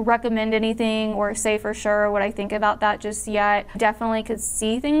recommend anything or say for sure what I think about that just yet. Definitely could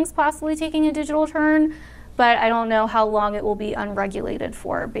see things possibly taking a digital turn, but I don't know how long it will be unregulated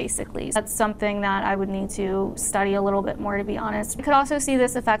for, basically. That's something that I would need to study a little bit more, to be honest. You could also see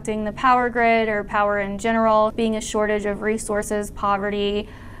this affecting the power grid or power in general, being a shortage of resources, poverty,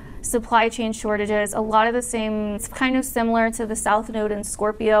 supply chain shortages, a lot of the same. It's kind of similar to the South Node in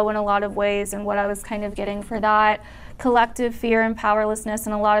Scorpio in a lot of ways, and what I was kind of getting for that. Collective fear and powerlessness,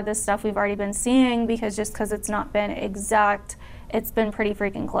 and a lot of this stuff we've already been seeing, because it's not been exact, it's been pretty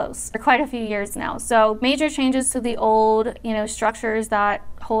freaking close for quite a few years now. So major changes to the old, you know, structures that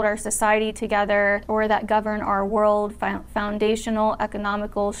hold our society together or that govern our world, foundational,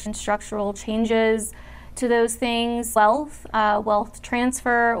 economical, and structural changes to those things. Wealth, wealth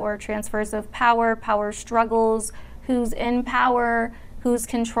transfer or transfers of power, power struggles, who's in power, who's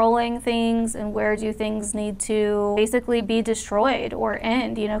controlling things, and where do things need to basically be destroyed or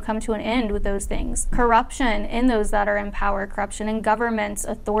end, you know, come to an end with those things. Corruption in those that are in power, corruption in governments,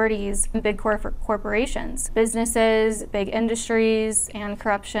 authorities, big corporations, businesses, big industries, and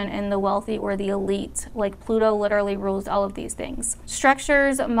corruption in the wealthy or the elite. Like Pluto literally rules all of these things.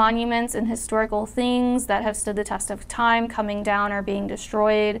 Structures, monuments, and historical things that have stood the test of time coming down or being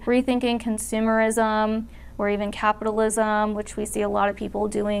destroyed. Rethinking consumerism, or even capitalism, which we see a lot of people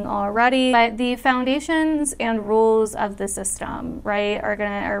doing already. But the foundations and rules of the system, right,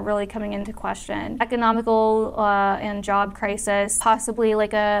 are really coming into question. Economical and job crisis, possibly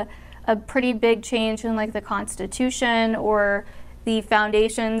like a pretty big change in like the Constitution or the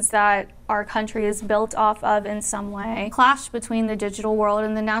foundations that our country is built off of in some way. Clash between the digital world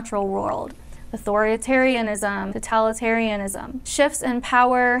and the natural world. Authoritarianism, totalitarianism, shifts in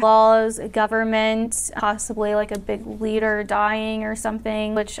power, laws, government, possibly like a big leader dying or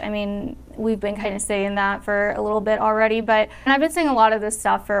something, which, I mean, we've been kind of saying that for a little bit already, and I've been saying a lot of this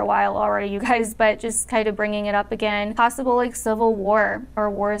stuff for a while already, you guys, but just kind of bringing it up again. Possible like civil war or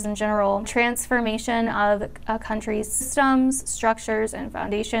wars in general. Transformation of a country's systems, structures, and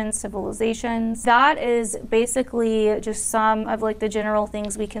foundations, civilizations. That is basically just some of like the general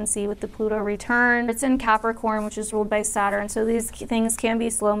things we can see with the Pluto return. It's in Capricorn, which is ruled by Saturn, so these things can be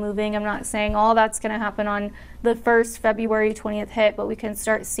slow moving. I'm not saying all that's going to happen on the first February 20th hit, but we can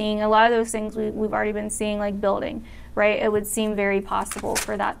start seeing a lot of those things we've already been seeing, like building, right? It would seem very possible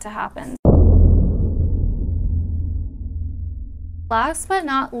for that to happen. Last but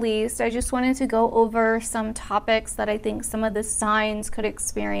not least, I just wanted to go over some topics that I think some of the signs could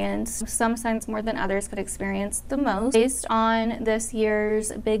experience. Some signs more than others could experience the most based on this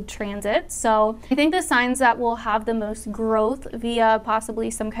year's big transit. So I think the signs that will have the most growth via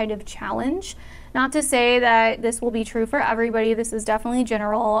possibly some kind of challenge. Not to say that this will be true for everybody. This is definitely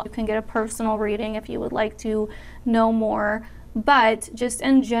general. You can get a personal reading if you would like to know more. But just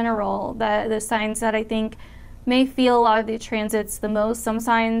in general, the signs that I think may feel a lot of the transits the most. Some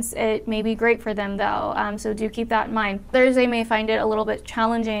signs it may be great for them though, so do keep that in mind. Thursday may find it a little bit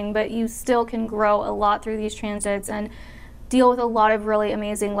challenging, but you still can grow a lot through these transits and deal with a lot of really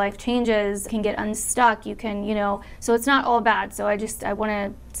amazing life changes. You can get unstuck, you can, you know, so it's not all bad. So I want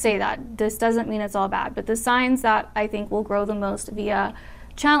to say that this doesn't mean it's all bad, but the signs that I think will grow the most via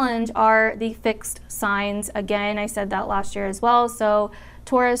challenge are the fixed signs. Again, I said that last year as well. So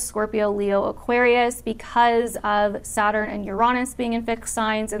Taurus, Scorpio, Leo, Aquarius, because of Saturn and Uranus being in fixed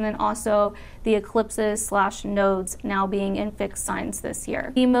signs, and then also the eclipses / nodes now being in fixed signs this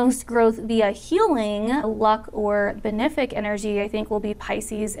year. The most growth via healing, luck, or benefic energy, I think will be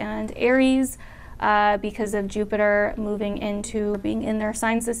Pisces and Aries, because of Jupiter moving into being in their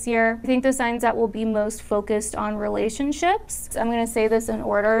signs this year. I think the signs that will be most focused on relationships, I'm going to say this in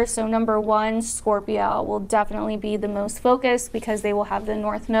order. So number 1, Scorpio will definitely be the most focused because they will have the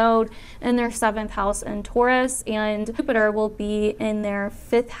North Node in their 7th house in Taurus, and Jupiter will be in their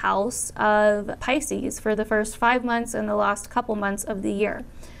 5th house of Pisces for the first 5 months and the last couple months of the year.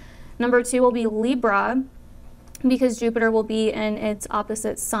 Number 2 will be Libra, because Jupiter will be in its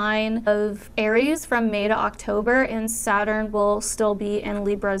opposite sign of Aries from May to October, and Saturn will still be in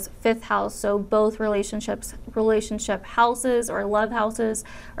Libra's 5th house. So both relationship houses or love houses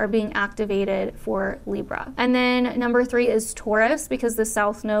are being activated for Libra. And then number 3 is Taurus, because the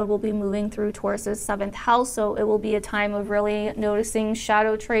South Node will be moving through Taurus's 7th house. So it will be a time of really noticing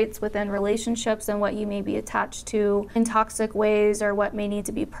shadow traits within relationships and what you may be attached to in toxic ways, or what may need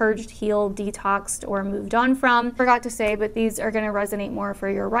to be purged, healed, detoxed, or moved on from. Forgot to say, but these are going to resonate more for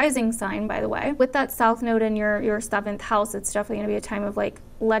your rising sign, by the way. With that South Node in your 7th house, it's definitely going to be a time of like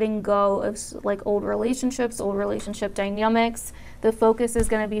letting go of like old relationships, old relationship dynamics. The focus is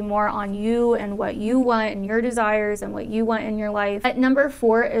going to be more on you and what you want and your desires and what you want in your life. At number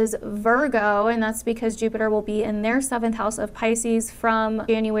 4 is Virgo, and that's because Jupiter will be in their 7th house of Pisces from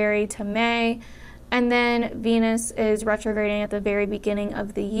January to May. And then Venus is retrograding at the very beginning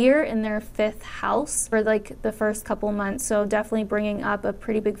of the year in their 5th house for like the first couple months. So definitely bringing up a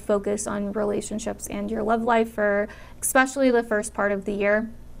pretty big focus on relationships and your love life for especially the first part of the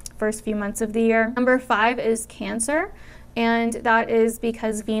year, first few months of the year. Number 5 is Cancer. And that is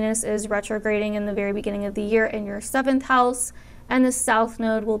because Venus is retrograding in the very beginning of the year in your 7th house. And the South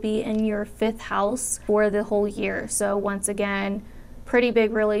Node will be in your 5th house for the whole year. So once again, pretty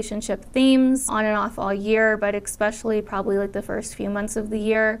big relationship themes on and off all year, but especially probably like the first few months of the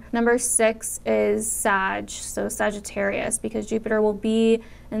year. Number 6 is Sag, so Sagittarius, because Jupiter will be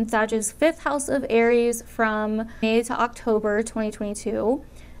in Sag's 5th house of Aries from May to October 2022.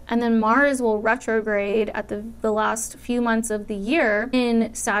 And then Mars will retrograde at the last few months of the year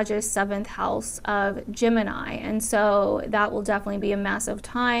in Sagittarius 7th house of Gemini. And so that will definitely be a massive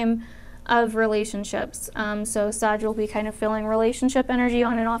time of relationships. So Sag will be kind of feeling relationship energy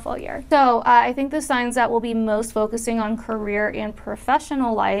on and off all year. So I think the signs that will be most focusing on career and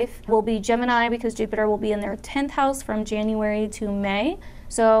professional life will be Gemini, because Jupiter will be in their 10th house from January to May.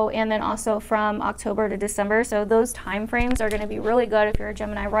 So, and then also from October to December. So those time frames are going to be really good if you're a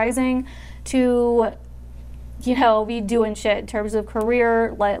Gemini rising to, you know, be doing shit in terms of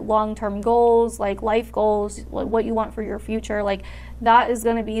career, like long-term goals, like life goals, what you want for your future. Like that is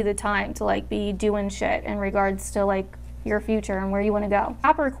going to be the time to like be doing shit in regards to like your future and where you want to go.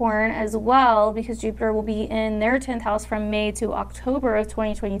 Capricorn as well, because Jupiter will be in their 10th house from May to October of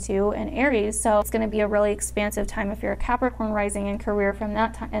 2022 in Aries. So it's going to be a really expansive time if you're a Capricorn rising in career from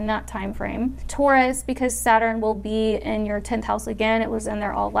that time in that time frame. Taurus, because Saturn will be in your 10th house again. It was in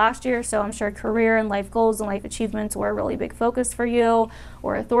there all last year, so I'm sure career and life goals and life achievements were a really big focus for you,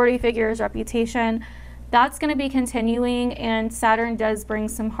 or authority figures, reputation. That's going to be continuing, and Saturn does bring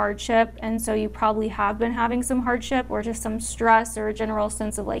some hardship, and so you probably have been having some hardship or just some stress or a general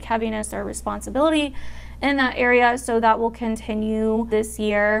sense of like heaviness or responsibility in that area, so that will continue this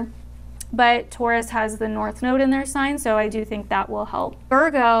year. But Taurus has the North Node in their sign, so I do think that will help.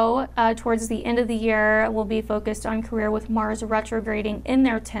 Virgo, towards the end of the year, will be focused on career with Mars retrograding in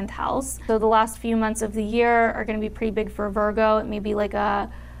their 10th house. So the last few months of the year are going to be pretty big for Virgo. It may be like a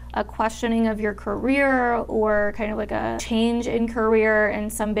questioning of your career, or kind of like a change in career in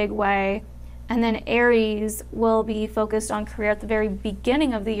some big way. And then Aries will be focused on career at the very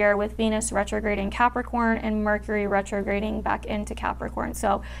beginning of the year with Venus retrograding Capricorn and Mercury retrograding back into Capricorn.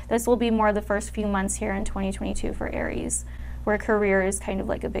 So this will be more the first few months here in 2022 for Aries, where career is kind of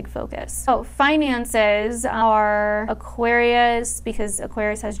like a big focus. So finances are Aquarius, because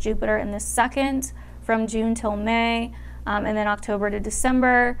Aquarius has Jupiter in the 2nd from June till May. And then October to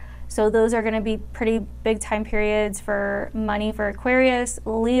December. So those are going to be pretty big time periods for money for Aquarius.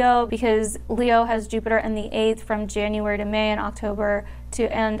 Leo, because Leo has Jupiter in the 8th from January to May, and October to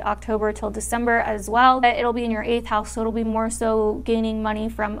end October till December as well. It'll be in your 8th house, so it'll be more so gaining money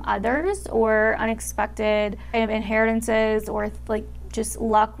from others or unexpected kind of inheritances, or like just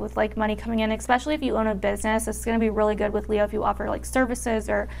luck with like money coming in, especially if you own a business. It's going to be really good with Leo if you offer like services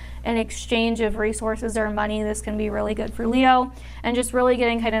or an exchange of resources or money. This can be really good for Leo, and just really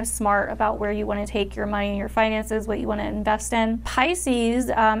getting kind of smart about where you want to take your money and your finances, what you want to invest in. Pisces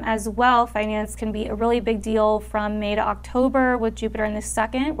as well, finance can be a really big deal from May to October with Jupiter in the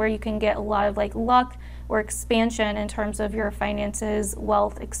 2nd, where you can get a lot of like luck or expansion in terms of your finances,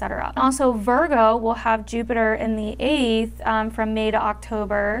 wealth, etc. Also, Virgo will have Jupiter in the 8th from May to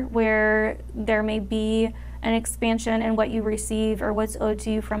October, where there may be an expansion in what you receive or what's owed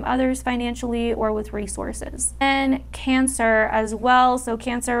to you from others financially or with resources. And Cancer as well. So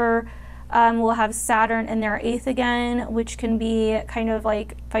Cancer will have Saturn in their 8th again, which can be kind of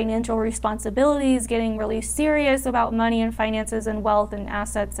like financial responsibilities, getting really serious about money and finances and wealth and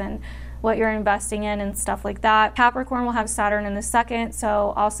assets and what you're investing in and stuff like that. Capricorn will have Saturn in the 2nd,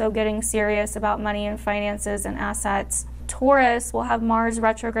 so also getting serious about money and finances and assets. Taurus will have Mars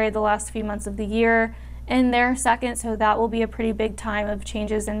retrograde the last few months of the year in their 2nd, so that will be a pretty big time of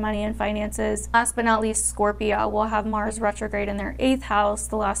changes in money and finances. Last but not least, Scorpio will have Mars retrograde in their 8th house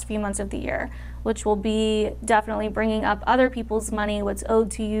the last few months of the year, which will be definitely bringing up other people's money, what's owed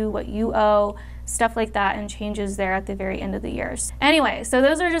to you, what you owe, stuff like that, and changes there at the very end of the years. Anyway, so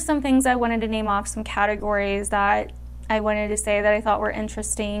those are just some things I wanted to name off, some categories that I wanted to say that I thought were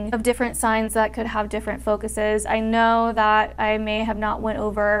interesting, of different signs that could have different focuses. I know that I may have not went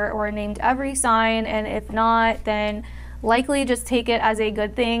over or named every sign, and if not, then likely just take it as a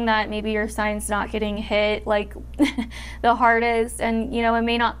good thing that maybe your sign's not getting hit like the hardest. And you know, it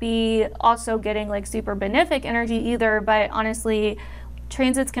may not be also getting like super benefic energy either, but honestly,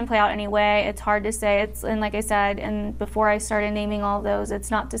 transits can play out anyway. It's hard to say. And like I said, and before I started naming all those,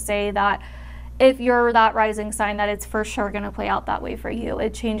 it's not to say that if you're that rising sign that it's for sure going to play out that way for you.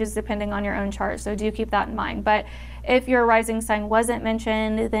 It changes depending on your own chart, so do keep that in mind. But if your rising sign wasn't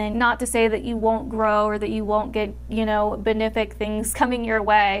mentioned, then not to say that you won't grow or that you won't get, you know, benefic things coming your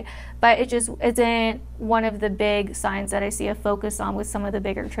way, but it just isn't one of the big signs that I see a focus on with some of the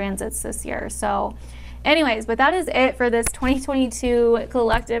bigger transits this year. So anyways, but that is it for this 2022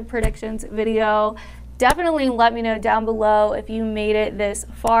 collective predictions video. definitely let me know down below if you made it this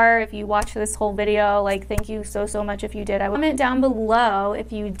far, if you watched this whole video. Like, thank you so much if you did. I comment down below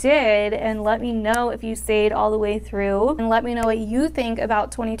if you did, and let me know if you stayed all the way through, and let me know what you think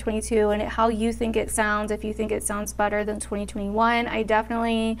about 2022 and how you think it sounds, if you think it sounds better than 2021.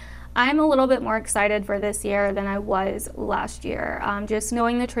 I'm a little bit more excited for this year than I was last year. Just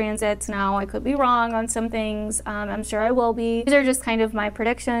knowing the transits now, I could be wrong on some things. I'm sure I will be. These are just kind of my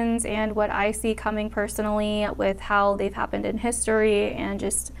predictions and what I see coming personally with how they've happened in history and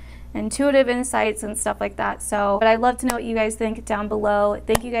just intuitive insights and stuff like that. But I'd love to know what you guys think down below.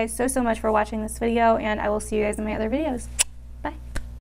 Thank you guys so much for watching this video, and I will see you guys in my other videos.